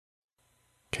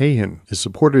Cahan is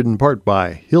supported in part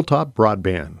by Hilltop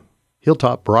Broadband.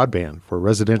 Hilltop Broadband for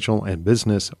residential and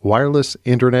business wireless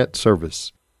internet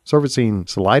service, servicing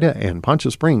Salida and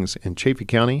Poncha Springs in Chaffee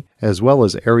County, as well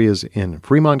as areas in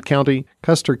Fremont County,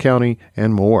 Custer County,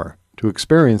 and more. To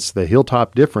experience the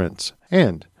Hilltop difference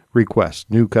and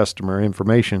request new customer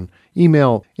information,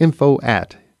 email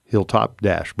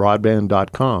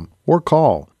info@hilltop-broadband.com or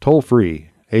call toll-free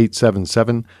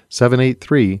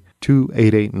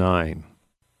 877-783-2889.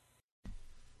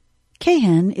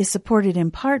 Cahan is supported in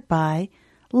part by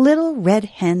Little Red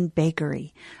Hen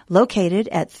Bakery, located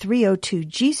at 302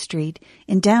 G Street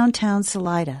in downtown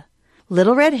Salida.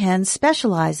 Little Red Hen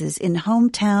specializes in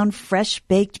hometown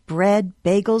fresh-baked bread,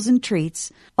 bagels, and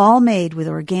treats, all made with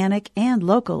organic and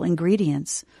local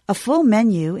ingredients. A full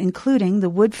menu, including the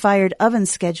wood-fired oven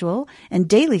schedule and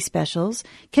daily specials,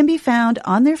 can be found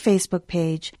on their Facebook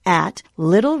page at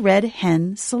Little Red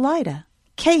Hen Salida.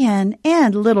 Cahan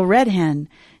and Little Red Hen,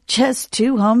 just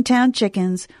two hometown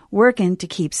chickens working to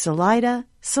keep Salida,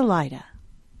 Salida.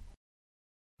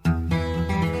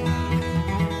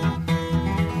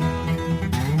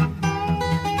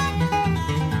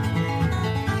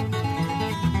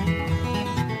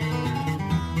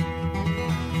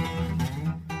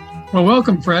 Well,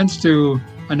 welcome, friends, to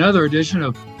another edition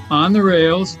of On the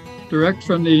Rails, direct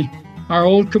from our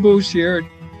old caboose here at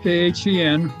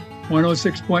KHEN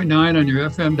 106.9 on your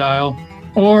FM dial.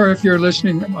 Or if you're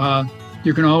listening,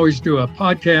 you can always do a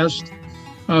podcast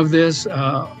of this.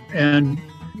 And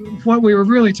what we were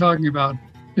really talking about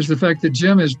is the fact that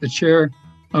Jim is the chair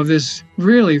of this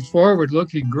really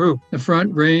forward-looking group, the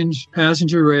Front Range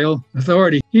Passenger Rail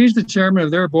Authority. He's the chairman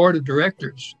of their board of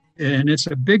directors. And it's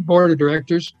a big board of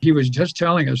directors. He was just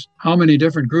telling us how many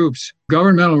different groups,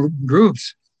 governmental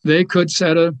groups, they could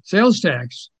set a sales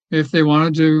tax if they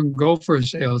wanted to go for a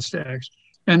sales tax.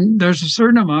 And there's a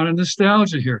certain amount of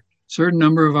nostalgia here. Certain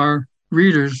number of our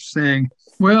readers saying,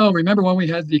 well, remember when we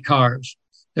had the cars?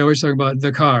 They always talk about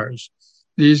the cars.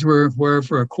 These were where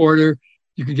for a quarter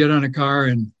you could get on a car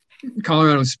in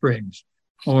Colorado Springs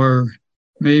or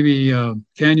maybe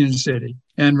Canyon City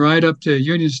and ride up to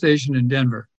Union Station in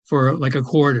Denver for like a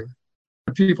quarter.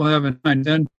 People have in mind.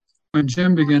 Then when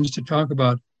Jim begins to talk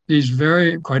about these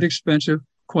very quite expensive,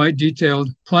 quite detailed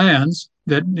plans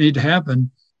that need to happen,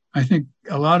 I think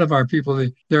a lot of our people,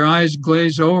 their eyes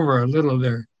glaze over a little.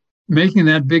 They're making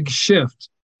that big shift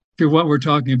to what we're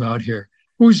talking about here.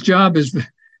 Whose job is the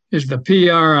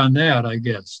PR on that, I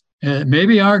guess?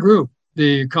 Maybe our group,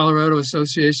 the Colorado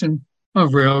Association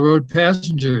of Railroad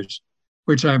Passengers,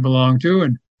 which I belong to.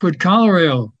 And could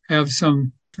Colorail have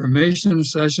some information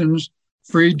sessions,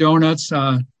 free donuts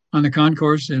on the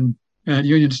concourse at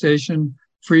Union Station,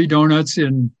 free donuts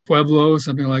in Pueblo,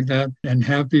 something like that, and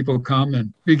have people come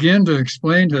and begin to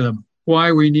explain to them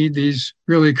why we need these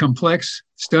really complex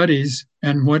studies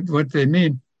and what they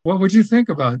mean. What would you think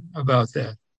about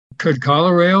that? Could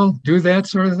Colorail do that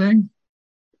sort of thing?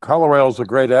 Colorail is a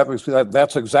great advocacy.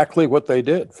 That's exactly what they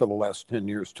did for the last 10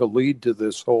 years to lead to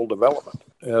this whole development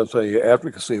as a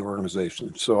advocacy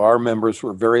organization. So our members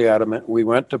were very adamant. We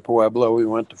went to Pueblo, we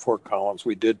went to Fort Collins,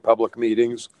 we did public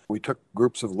meetings. We took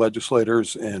groups of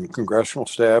legislators and congressional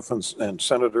staff and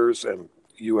senators and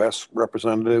U.S.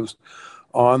 representatives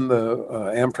on the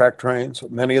Amtrak trains.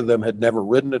 Many of them had never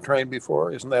ridden a train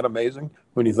before. Isn't that amazing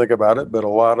when you think about it? But a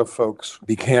lot of folks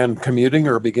began commuting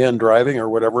or began driving or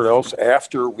whatever else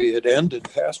after we had ended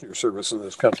passenger service in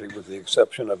this country, with the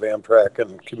exception of Amtrak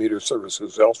and commuter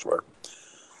services elsewhere.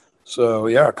 So,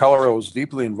 yeah, Colorado was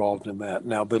deeply involved in that.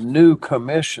 Now, the new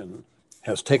commission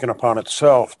has taken upon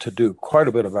itself to do quite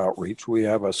a bit of outreach. We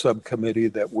have a subcommittee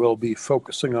that will be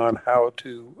focusing on how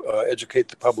to educate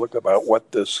the public about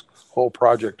what this whole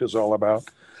project is all about.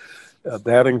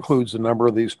 That includes a number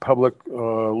of these public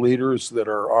leaders that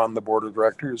are on the board of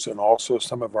directors, and also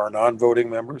some of our non-voting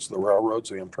members, the railroads,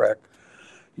 Amtrak,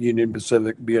 Union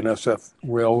Pacific, BNSF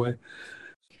Railway.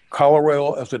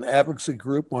 Colorail, as an advocacy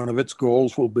group, one of its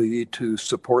goals will be to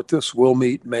support this. We'll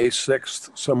meet May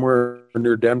 6th somewhere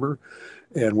near Denver,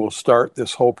 and we'll start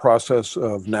this whole process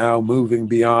of now moving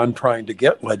beyond trying to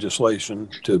get legislation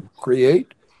to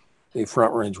create a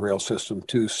front range rail system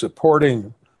to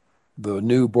supporting the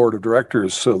new board of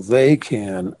directors so they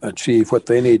can achieve what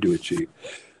they need to achieve.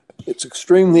 It's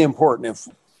extremely important. If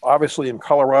obviously in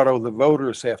Colorado, the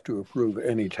voters have to approve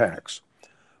any tax.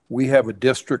 We have a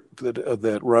district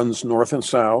that runs north and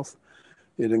south.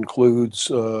 It includes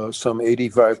some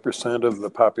 85% of the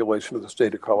population of the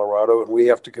state of Colorado, and we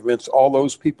have to convince all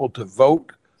those people to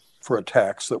vote for a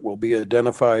tax that will be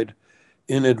identified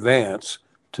in advance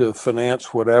to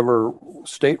finance whatever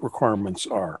state requirements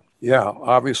are. Yeah,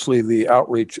 obviously the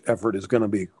outreach effort is going to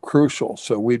be crucial.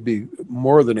 So we'd be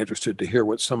more than interested to hear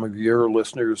what some of your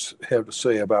listeners have to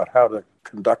say about how to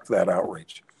conduct that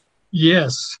outreach.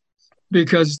 Yes,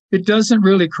 because it doesn't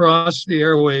really cross the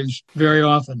airwaves very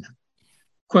often.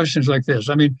 Questions like this.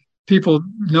 I mean, people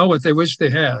know what they wish they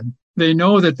had. They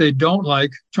know that they don't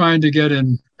like trying to get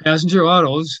in passenger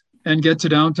autos and get to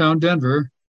downtown Denver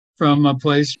from a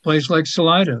place like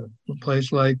Salida, a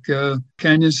place like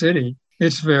Canyon City.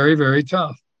 It's very, very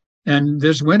tough. And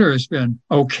this winter has been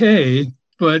okay,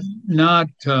 but not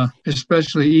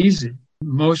especially easy.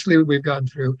 Mostly we've gotten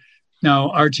through. Now,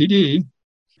 RTD,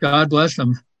 God bless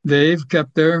them, they've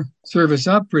kept their service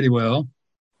up pretty well.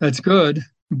 That's good,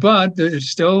 but it's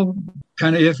still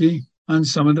kind of iffy on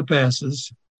some of the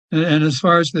passes. And as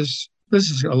far as this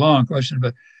is a long question,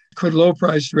 but could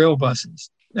low-priced rail buses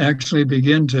actually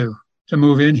begin to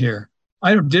move in here?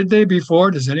 Did they before?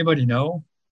 Does anybody know?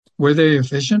 Were they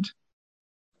efficient?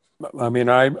 I mean,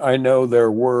 I know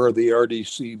there were the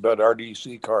RDC, but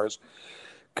RDC cars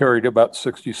carried about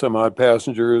 60 some odd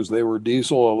passengers. They were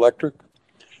diesel electric,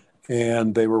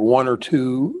 and they were one or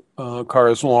two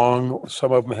cars long.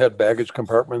 Some of them had baggage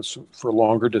compartments for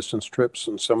longer distance trips,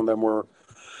 and some of them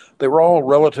they were all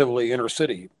relatively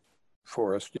intercity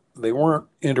for us. They weren't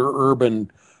interurban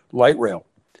light rail,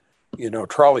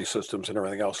 trolley systems and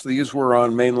everything else. These were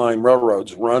on mainline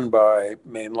railroads run by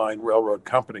mainline railroad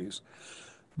companies,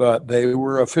 but they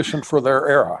were efficient for their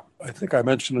era. I think I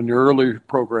mentioned in your earlier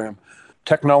program,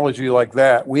 technology like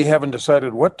that, we haven't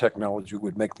decided what technology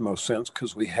would make the most sense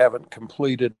because we haven't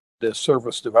completed the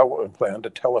service development plan to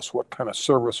tell us what kind of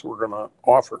service we're going to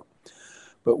offer.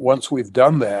 But once we've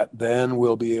done that, then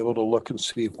we'll be able to look and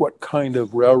see what kind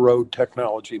of railroad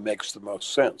technology makes the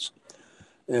most sense.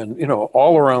 And,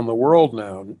 all around the world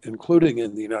now, including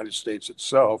in the United States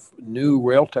itself, new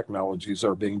rail technologies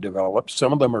are being developed.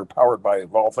 Some of them are powered by,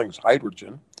 of all things,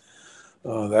 hydrogen.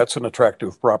 That's an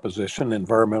attractive proposition,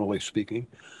 environmentally speaking.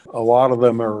 A lot of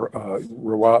them are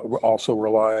also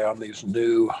rely on these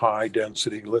new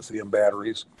high-density lithium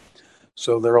batteries.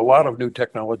 So there are a lot of new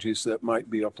technologies that might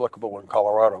be applicable in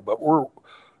Colorado, but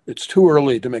it's too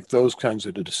early to make those kinds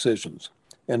of decisions.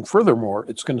 And furthermore,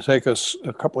 it's going to take us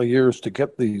a couple of years to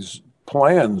get these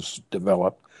plans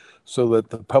developed so that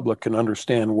the public can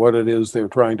understand what it is they're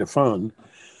trying to fund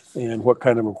and what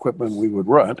kind of equipment we would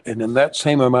run. And in that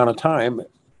same amount of time,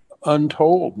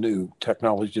 untold new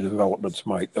technology developments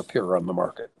might appear on the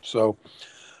market. So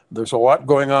there's a lot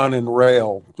going on in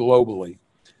rail globally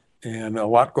and a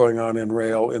lot going on in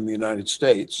rail in the United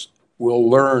States. We'll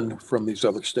learn from these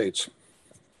other states.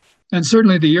 And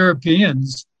certainly the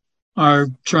Europeans are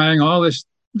trying all this.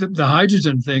 The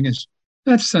hydrogen thing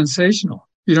that's sensational.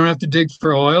 You don't have to dig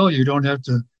for oil. You don't have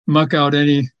to muck out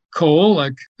any coal,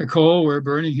 like the coal we're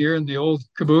burning here in the old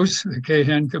caboose, the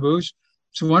Cahan caboose.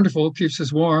 It's wonderful, keeps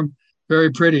us warm,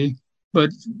 very pretty, but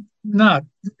not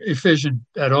efficient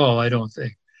at all, I don't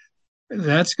think.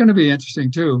 That's going to be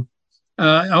interesting too.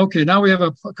 Okay, now we have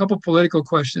a couple political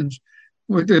questions.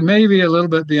 It may be a little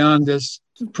bit beyond this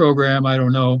program, I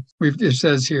don't know. It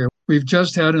says here, we've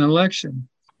just had an election.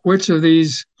 Which of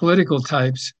these political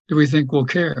types do we think will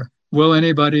care? Will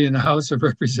anybody in the House of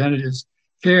Representatives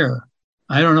care?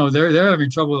 I don't know. They're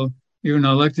having trouble even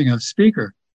electing a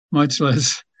speaker, much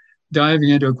less diving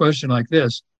into a question like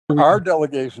this. Our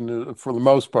delegation, for the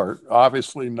most part,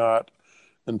 obviously not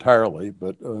entirely,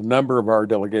 but a number of our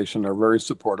delegation are very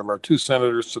supportive. Our two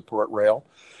senators support rail.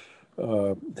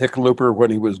 Hickenlooper, when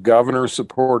he was governor,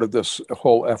 supported this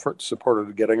whole effort,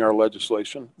 supported getting our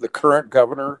legislation. The current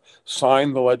governor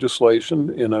signed the legislation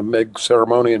in a big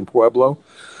ceremony in Pueblo.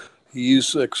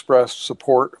 He's expressed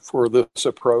support for this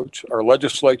approach. Our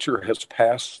legislature has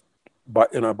passed,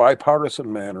 in a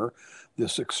bipartisan manner,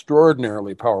 this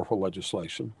extraordinarily powerful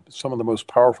legislation, some of the most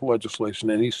powerful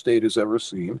legislation any state has ever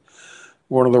seen.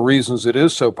 One of the reasons it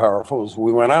is so powerful is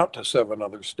we went out to 7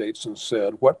 other states and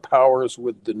said, what powers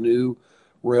would the new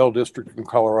rail district in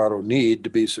Colorado need to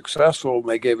be successful? And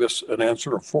they gave us an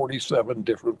answer of 47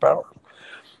 different powers.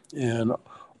 And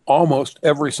almost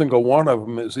every single one of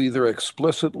them is either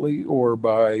explicitly or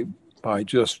by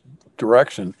just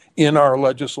direction in our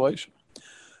legislation.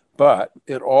 But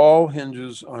it all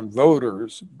hinges on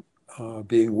voters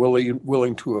being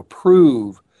willing to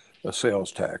approve a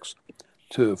sales tax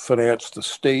to finance the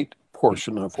state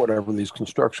portion of whatever these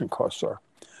construction costs are.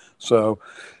 So,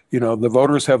 the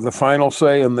voters have the final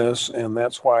say in this, and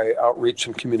that's why outreach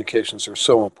and communications are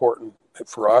so important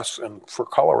for us and for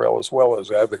Colorado as well as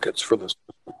advocates for this.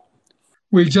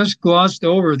 We just glossed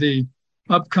over the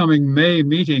upcoming May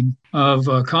meeting of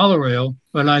Colorado,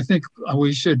 but I think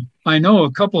we should. I know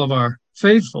a couple of our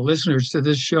faithful listeners to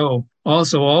this show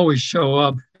also always show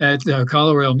up at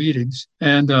Colorado meetings.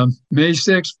 And May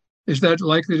 6th, is that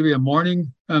likely to be a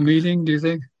morning meeting, do you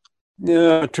think?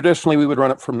 Yeah, traditionally we would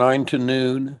run it from 9 to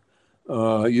noon.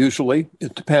 Usually,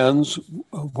 it depends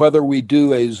whether we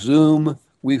do a Zoom.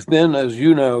 We've been, as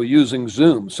you know, using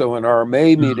Zoom. So in our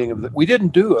May meeting, we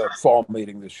didn't do a fall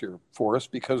meeting this year for us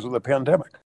because of the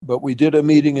pandemic. But we did a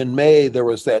meeting in May. There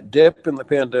was that dip in the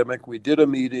pandemic. We did a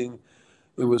meeting.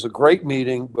 It was a great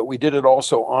meeting, but we did it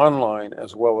also online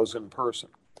as well as in person.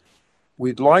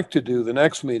 We'd like to do the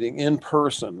next meeting in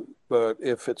person, but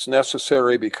if it's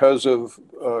necessary because of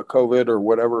COVID or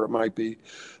whatever it might be,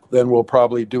 then we'll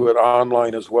probably do it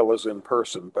online as well as in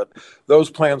person. But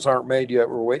those plans aren't made yet.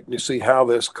 We're waiting to see how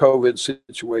this COVID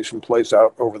situation plays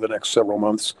out over the next several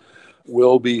months.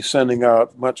 We'll be sending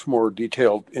out much more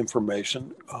detailed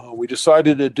information. We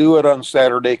decided to do it on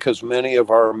Saturday because many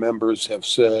of our members have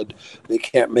said they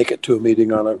can't make it to a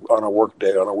meeting on a work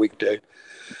day, on a weekday.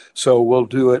 So we'll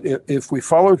do it. If we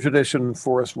follow tradition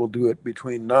for us, we'll do it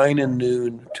between 9 and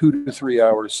noon, 2 to 3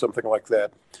 hours, something like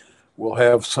that. We'll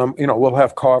have we'll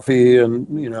have coffee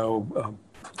and,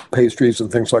 pastries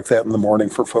and things like that in the morning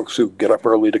for folks who get up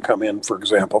early to come in, for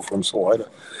example, from Salida.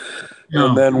 Yeah.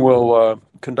 And then we'll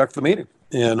conduct the meeting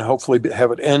and hopefully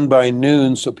have it end by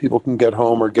noon so people can get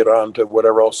home or get on to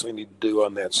whatever else they need to do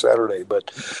on that Saturday.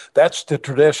 But that's the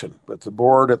tradition. But the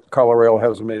board at Colorado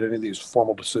hasn't made any of these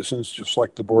formal decisions, just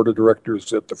like the board of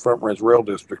directors at the Front Range Rail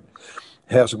District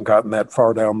hasn't gotten that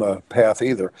far down the path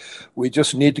either. We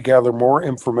just need to gather more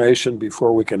information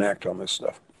before we can act on this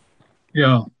stuff.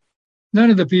 Yeah. None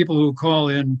of the people who call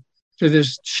in to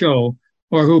this show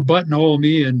or who buttonhole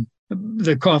me in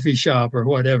the coffee shop or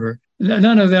whatever,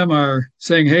 none of them are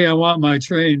saying, hey, I want my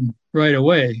train right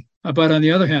away. But on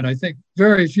the other hand, I think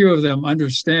very few of them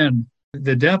understand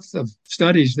the depth of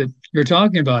studies that you're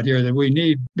talking about here that we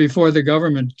need before the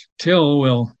government till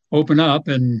will open up,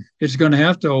 and it's going to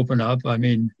have to open up. I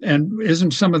mean, and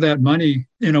isn't some of that money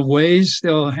in a way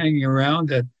still hanging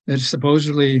around that's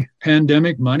supposedly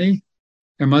pandemic money?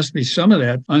 There must be some of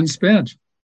that unspent.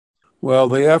 Well,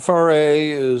 the FRA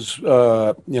is,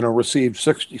 received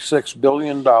 $66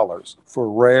 billion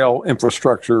for rail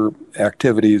infrastructure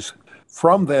activities.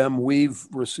 From them, we've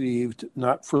received,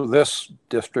 not for this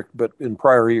district, but in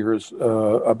prior years,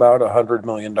 about $100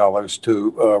 million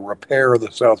to repair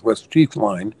the Southwest Chief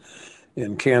Line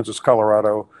in Kansas,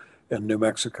 Colorado, and New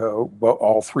Mexico. But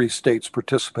all three states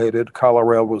participated.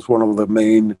 Colorado was one of the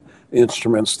main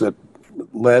instruments that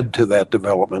led to that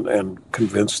development and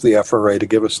convinced the FRA to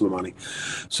give us the money.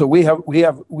 So we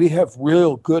have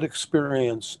real good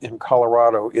experience in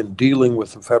Colorado in dealing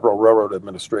with the Federal Railroad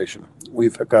Administration.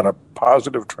 We've got a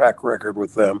positive track record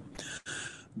with them.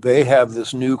 They have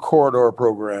this new corridor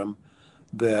program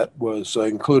that was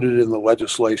included in the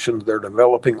legislation. They're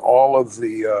developing all of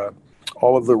the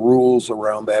rules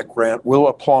around that grant. We'll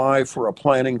apply for a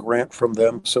planning grant from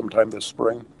them sometime this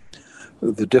spring.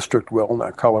 The district will,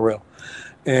 not Colorado.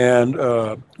 And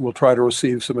we'll try to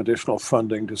receive some additional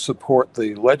funding to support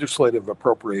the legislative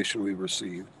appropriation we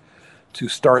received to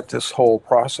start this whole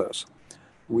process.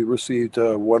 We received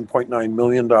 $1.9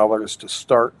 million to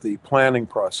start the planning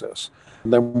process.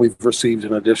 And then we've received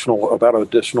about an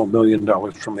additional $1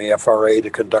 million from the FRA to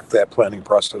conduct that planning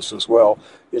process as well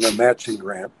in a matching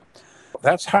grant.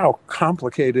 That's how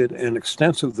complicated and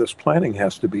extensive this planning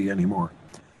has to be anymore.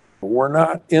 We're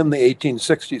not in the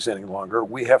 1860s any longer.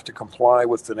 We have to comply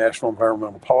with the National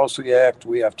Environmental Policy Act.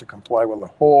 We have to comply with a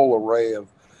whole array of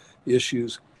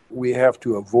issues. We have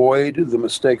to avoid the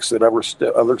mistakes that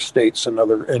other states and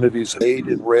other entities made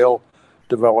in rail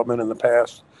development in the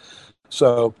past.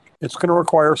 So it's going to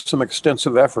require some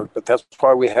extensive effort, but that's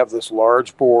why we have this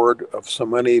large board of so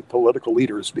many political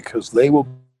leaders, because they will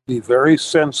be very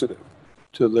sensitive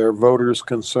to their voters'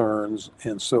 concerns,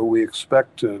 and so we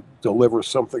expect to deliver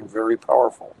something very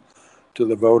powerful to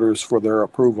the voters for their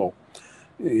approval,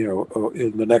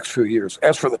 in the next few years.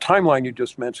 As for the timeline you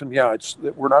just mentioned,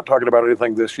 we're not talking about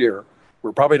anything this year.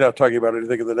 We're probably not talking about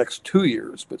anything in the next 2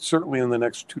 years, but certainly in the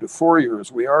next 2 to 4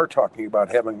 years, we are talking about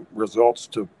having results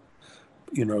to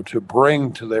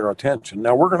bring to their attention.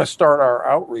 Now, we're going to start our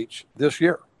outreach this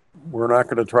year. We're not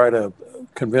going to try to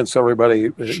convince everybody,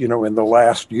 in the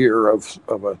last year of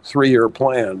a 3-year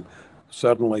plan,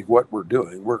 suddenly what we're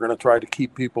doing. We're going to try to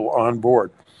keep people on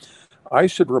board. I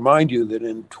should remind you that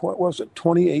in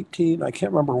 2018, I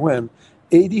can't remember when,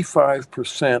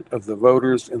 85% of the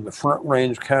voters in the Front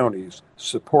Range counties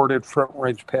supported Front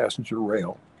Range passenger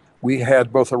rail. We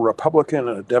had both a Republican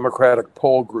and a Democratic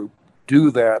poll group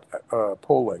do that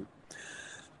polling.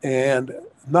 And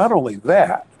not only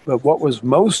that, but what was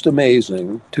most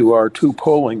amazing to our two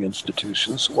polling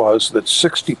institutions was that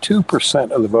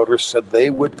 62% of the voters said they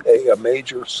would pay a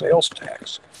major sales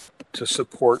tax to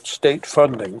support state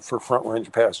funding for Front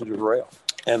Range passenger rail.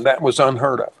 And that was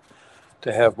unheard of.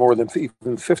 To have more than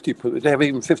even 50, to have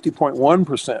even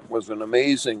 50.1% was an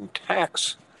amazing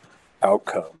tax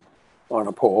outcome on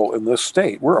a poll in this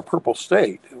state. We're a purple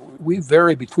state. We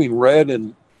vary between red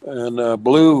and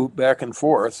blue back and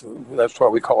forth. That's why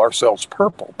we call ourselves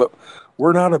purple. But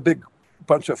we're not a big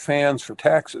bunch of fans for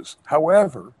taxes.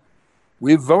 However,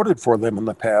 we've voted for them in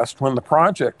the past when the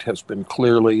project has been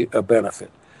clearly a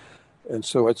benefit. And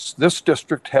so it's this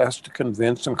district has to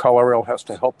convince, and Colorado has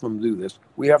to help them do this.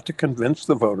 We have to convince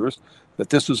the voters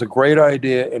that this is a great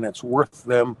idea and it's worth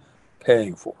them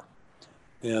paying for.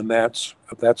 And that's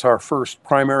our first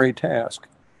primary task.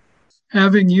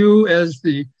 Having you as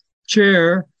the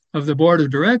chair of the board of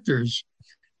directors,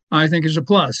 I think is a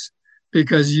plus,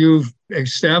 because you've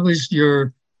established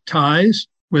your ties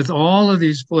with all of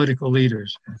these political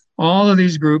leaders, all of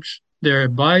these groups. They're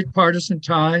bipartisan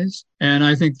ties. And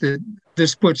I think that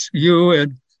this puts you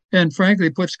and frankly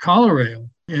puts Colorado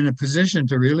in a position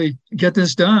to really get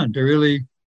this done, to really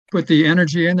put the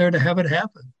energy in there to have it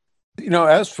happen. You know,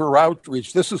 as for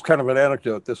outreach, this is kind of an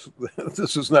anecdote. This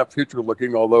is not future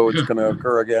looking, although it's going to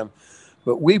occur again.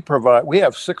 But we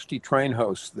have 60 train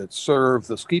hosts that serve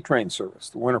the ski train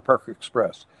service. The Winter Park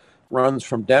Express runs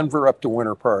from Denver up to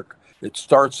Winter Park. It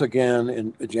starts again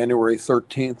in January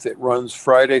 13th. It runs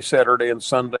Friday, Saturday, and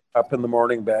Sunday, up in the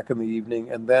morning, back in the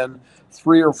evening. And then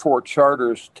 3 or 4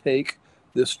 charters take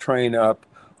this train up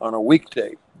on a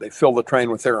weekday. They fill the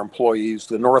train with their employees.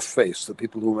 The North Face, the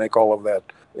people who make all of that,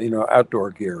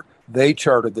 outdoor gear, they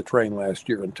chartered the train last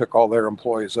year and took all their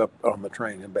employees up on the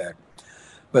train and back.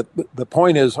 But the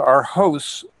point is, our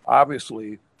hosts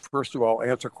obviously, first of all,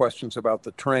 answer questions about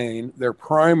the train. Their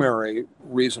primary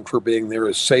reason for being there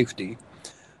is safety.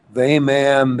 They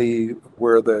man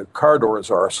where the car doors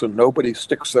are, so nobody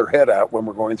sticks their head out when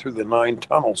we're going through the 9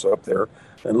 tunnels up there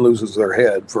and loses their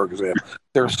head, for example.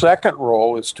 Their second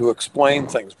role is to explain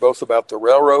things, both about the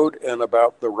railroad and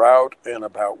about the route and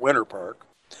about Winter Park.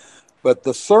 But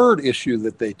the third issue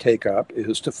that they take up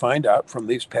is to find out from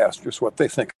these passengers what they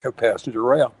think of passenger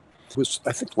rail. It was,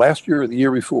 I think, last year or the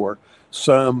year before,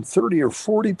 some 30 or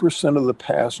 40% of the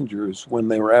passengers, when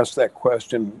they were asked that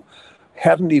question,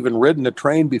 hadn't even ridden a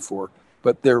train before.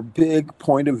 But their big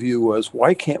point of view was,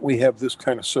 why can't we have this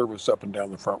kind of service up and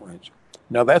down the Front Range?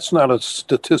 Now, that's not a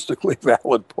statistically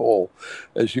valid poll,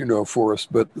 as you know, Forrest,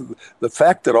 but the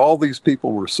fact that all these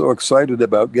people were so excited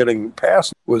about getting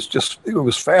past it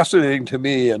was fascinating to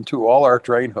me and to all our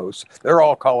train hosts. They're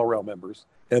all Colorado members,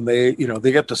 and they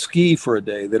get to ski for a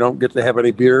day. They don't get to have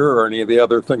any beer or any of the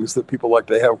other things that people like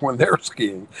to have when they're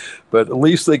skiing, but at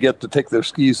least they get to take their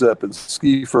skis up and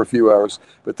ski for a few hours.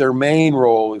 But their main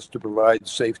role is to provide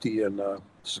safety and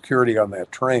security on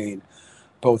that train,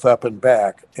 both up and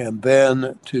back, and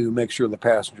then to make sure the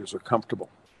passengers are comfortable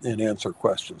and answer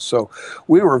questions. So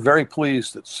we were very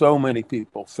pleased that so many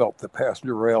people felt that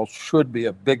passenger rail should be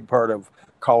a big part of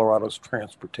Colorado's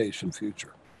transportation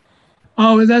future.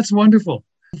 Oh, that's wonderful.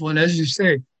 And as you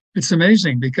say, it's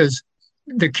amazing because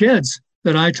the kids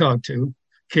that I talk to,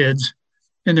 kids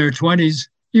in their 20s,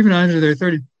 even under their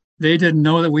 30s, they didn't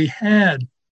know that we had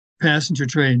passenger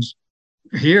trains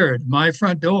here at my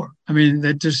front door. I mean,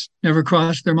 that just never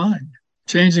crossed their mind.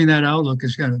 Changing that outlook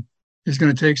is going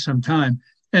to take some time.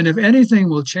 And if anything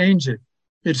will change it,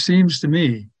 it seems to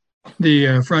me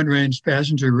the Front Range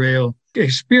passenger rail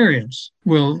experience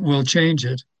will change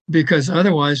it, because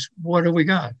otherwise, what do we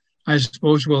got? I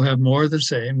suppose we'll have more of the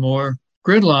same, more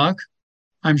gridlock.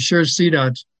 I'm sure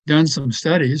CDOT's done some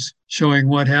studies showing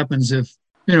what happens if,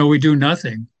 we do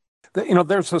nothing.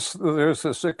 There's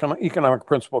this economic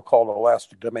principle called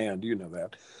elastic demand. You know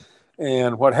that.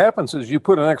 And what happens is you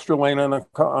put an extra lane on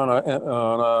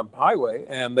a highway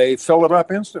and they fill it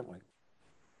up instantly.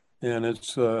 And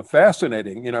it's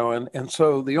fascinating, and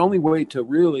so the only way to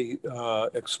really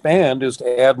expand is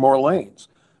to add more lanes.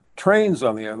 Trains,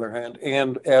 on the other hand,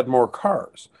 and add more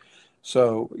cars.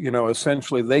 So,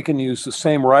 essentially they can use the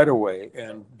same right-of-way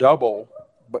and double,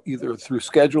 but either through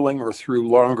scheduling or through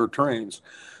longer trains,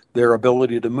 their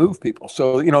ability to move people.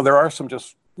 So, there are some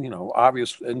just,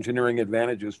 obvious engineering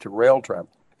advantages to rail travel.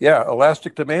 Yeah,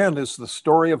 elastic demand is the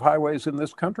story of highways in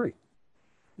this country.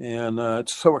 And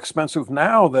it's so expensive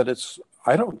now that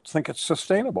I don't think it's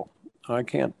sustainable. I'm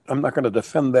not going to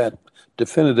defend that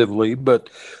definitively, but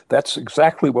that's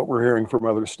exactly what we're hearing from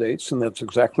other states. And that's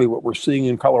exactly what we're seeing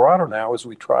in Colorado now as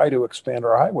we try to expand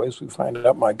our highways. We find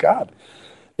out, my God,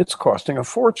 it's costing a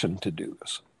fortune to do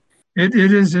this. It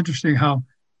is interesting how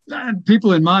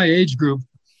people in my age group,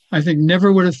 I think,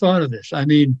 never would have thought of this. I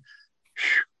mean,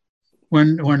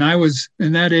 when I was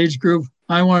in that age group,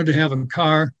 I wanted to have a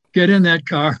car, get in that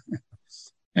car,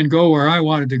 and go where I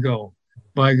wanted to go.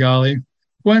 By golly,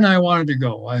 when I wanted to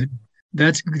go,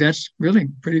 that's really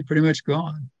pretty much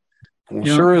gone. It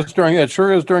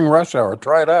sure is during rush hour.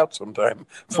 Try it out sometime.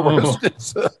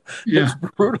 It's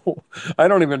brutal. I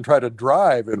don't even try to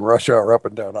drive in rush hour up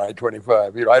and down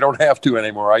I-25. I don't have to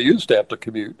anymore. I used to have to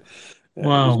commute. Wow.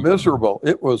 It was miserable.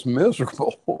 It was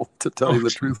miserable, to tell you the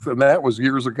truth, and that was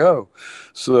years ago.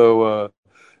 So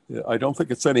I don't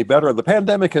think it's any better. The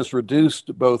pandemic has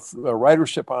reduced both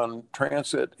ridership on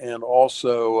transit and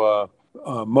also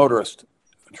motorist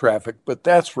traffic, but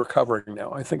that's recovering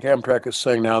now. I think Amtrak is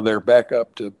saying now they're back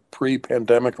up to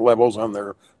pre-pandemic levels on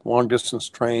their long-distance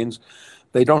trains.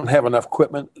 They don't have enough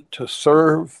equipment to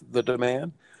serve the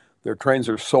demand. Their trains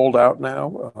are sold out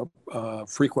now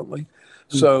frequently.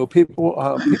 So people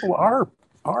are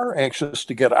anxious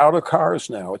to get out of cars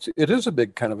now. It is a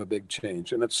big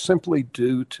change, and it's simply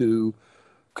due to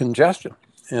congestion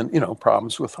and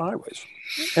problems with highways.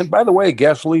 And by the way,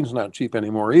 gasoline's not cheap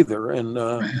anymore either. And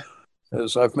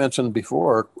as I've mentioned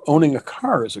before, owning a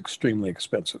car is extremely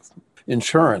expensive.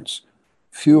 Insurance,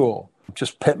 fuel,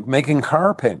 just making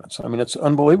car payments. I mean, it's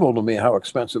unbelievable to me how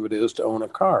expensive it is to own a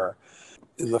car.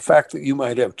 And the fact that you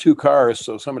might have two cars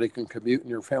so somebody can commute in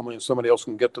your family and somebody else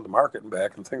can get to the market and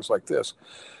back and things like this,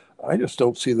 I just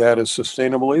don't see that as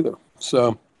sustainable either.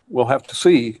 So we'll have to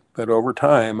see that over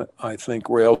time. I think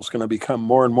rail is going to become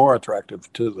more and more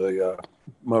attractive to the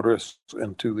motorists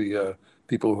and to the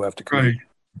people who have to commute. Right.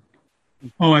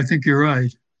 Oh, I think you're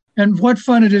right. And what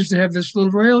fun it is to have this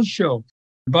little rail show.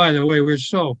 By the way, we're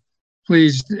so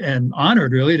pleased and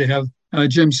honored, really, to have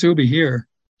Jim Suby here,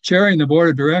 chairing the board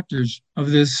of directors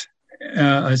of this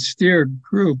austere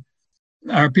group.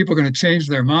 Are people going to change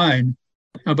their mind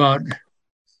about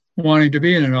wanting to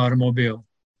be in an automobile?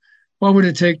 What would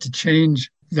it take to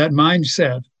change that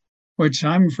mindset, which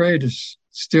I'm afraid is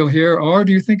still here, or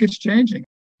do you think it's changing?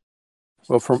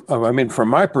 Well, from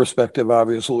my perspective,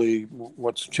 obviously,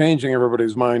 what's changing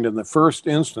everybody's mind in the first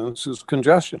instance is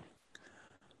congestion. I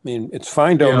mean, it's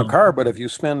fine to own a car, but if you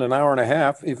spend an hour and a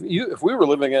half, if we were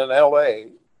living in LA,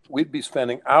 we'd be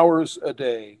spending hours a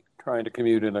day trying to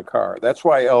commute in a car. That's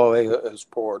why LA has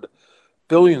poured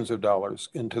billions of dollars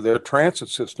into their transit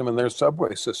system and their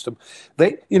subway system.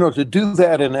 To do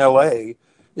that in LA,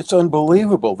 it's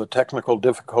unbelievable, the technical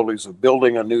difficulties of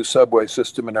building a new subway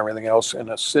system and everything else in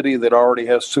a city that already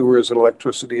has sewers and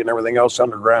electricity and everything else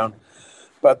underground.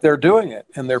 But they're doing it,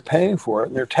 and they're paying for it,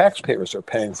 and their taxpayers are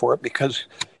paying for it because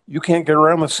you can't get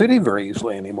around the city very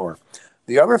easily anymore.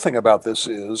 The other thing about this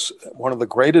is one of the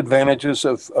great advantages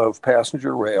of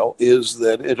passenger rail is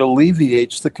that it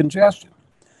alleviates the congestion.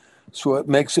 So it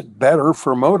makes it better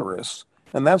for motorists.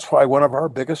 And that's why one of our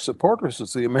biggest supporters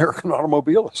is the American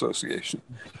Automobile Association.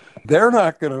 They're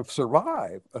not going to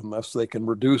survive unless they can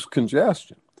reduce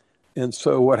congestion. And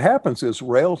so what happens is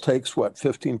rail takes,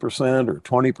 15% or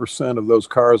 20% of those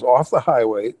cars off the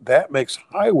highway. That makes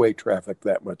highway traffic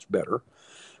that much better.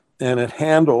 And it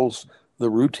handles the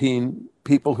routine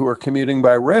people who are commuting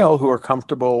by rail who are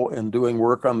comfortable and doing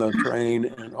work on the train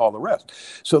and all the rest.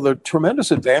 So there are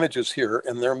tremendous advantages here,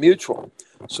 and they're mutual.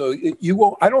 So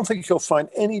I don't think you'll find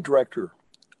any director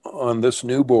on this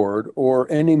new board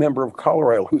or any member of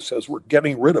Colorado who says we're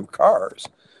getting rid of cars.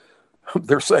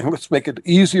 They're saying let's make it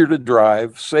easier to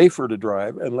drive, safer to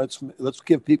drive, and let's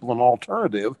give people an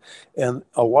alternative. And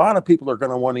a lot of people are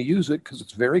going to want to use it because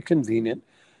it's very convenient,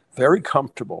 very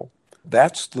comfortable.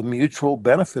 That's the mutual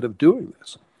benefit of doing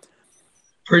this.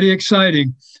 Pretty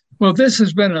exciting. Well, this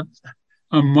has been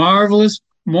a marvelous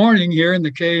morning here in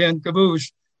the KN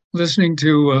Caboose, listening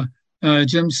to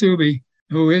Jim Suby,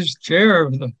 who is chair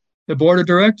of the board of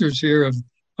directors here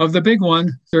of the big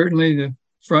one. Certainly the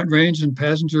Front Range and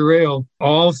passenger rail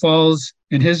all falls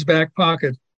in his back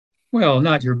pocket. Well,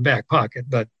 not your back pocket,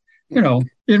 but,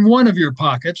 in one of your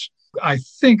pockets. I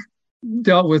think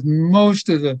dealt with most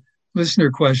of the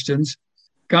listener questions.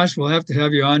 Gosh, we'll have to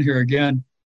have you on here again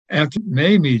after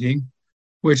May meeting,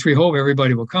 which we hope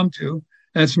everybody will come to.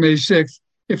 That's May 6th.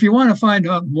 If you want to find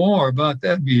out more about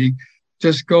that meeting,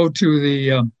 just go to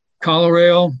the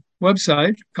Colorail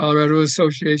website, Colorado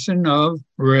Association of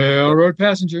Railroad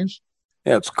Passengers.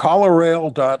 Yeah, it's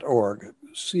colorail.org,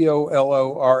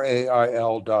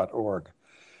 COLORAIL.org.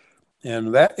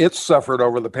 And that it's suffered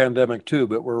over the pandemic too,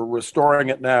 but we're restoring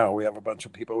it now. We have a bunch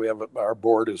of people. Our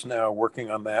board is now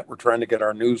working on that. We're trying to get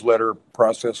our newsletter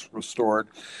process restored,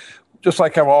 just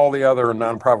like how all the other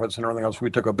nonprofits and everything else.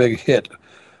 We took a big hit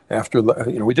after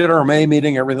we did our May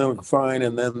meeting, everything was fine,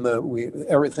 and then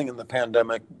everything in the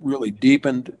pandemic really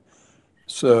deepened.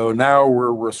 So now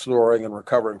we're restoring and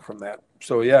recovering from that.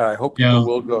 So yeah, I hope people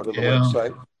will go to the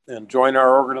website and join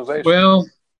our organization. Well,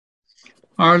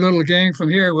 our little gang from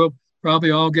here will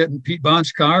probably all get in Pete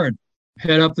Bond's car and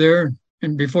head up there,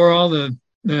 and before all the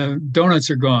donuts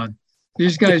are gone.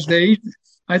 These guys, they eat,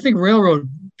 I think railroad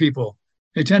people,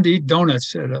 they tend to eat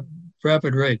donuts at a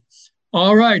rapid rate.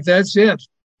 All right, that's it.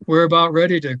 We're about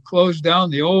ready to close down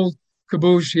the old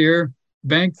caboose here,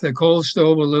 bank the coal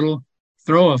stove a little,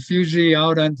 throw a fusee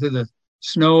out onto the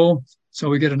snow so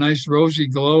we get a nice rosy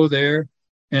glow there,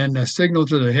 and a signal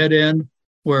to the head end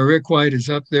where Rick White is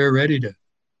up there ready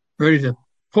to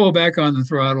pull back on the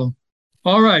throttle.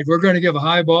 All right, we're going to give a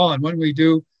highball, and when we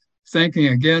do,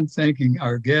 thanking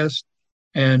our guest,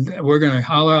 and we're going to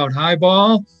holler out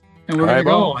highball, and we're going to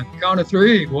go on the count of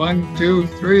 3. 1, 2,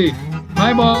 3.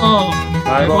 Highball!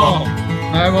 Highball!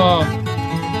 Highball!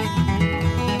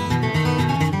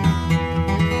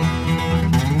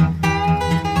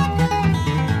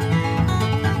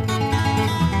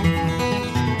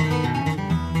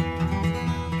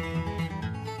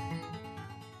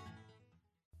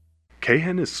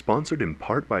 KHEN is sponsored in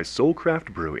part by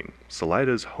Soulcraft Brewing,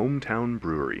 Salida's hometown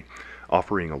brewery,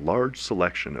 offering a large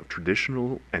selection of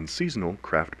traditional and seasonal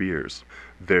craft beers.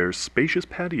 Their spacious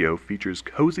patio features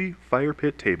cozy fire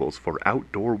pit tables for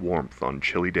outdoor warmth on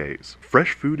chilly days.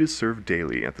 Fresh food is served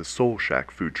daily at the Soul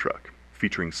Shack food truck,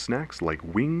 featuring snacks like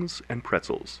wings and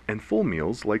pretzels, and full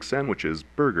meals like sandwiches,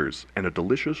 burgers, and a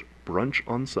delicious brunch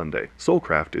on Sunday.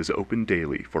 Soulcraft is open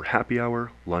daily for happy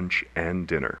hour, lunch, and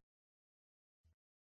dinner.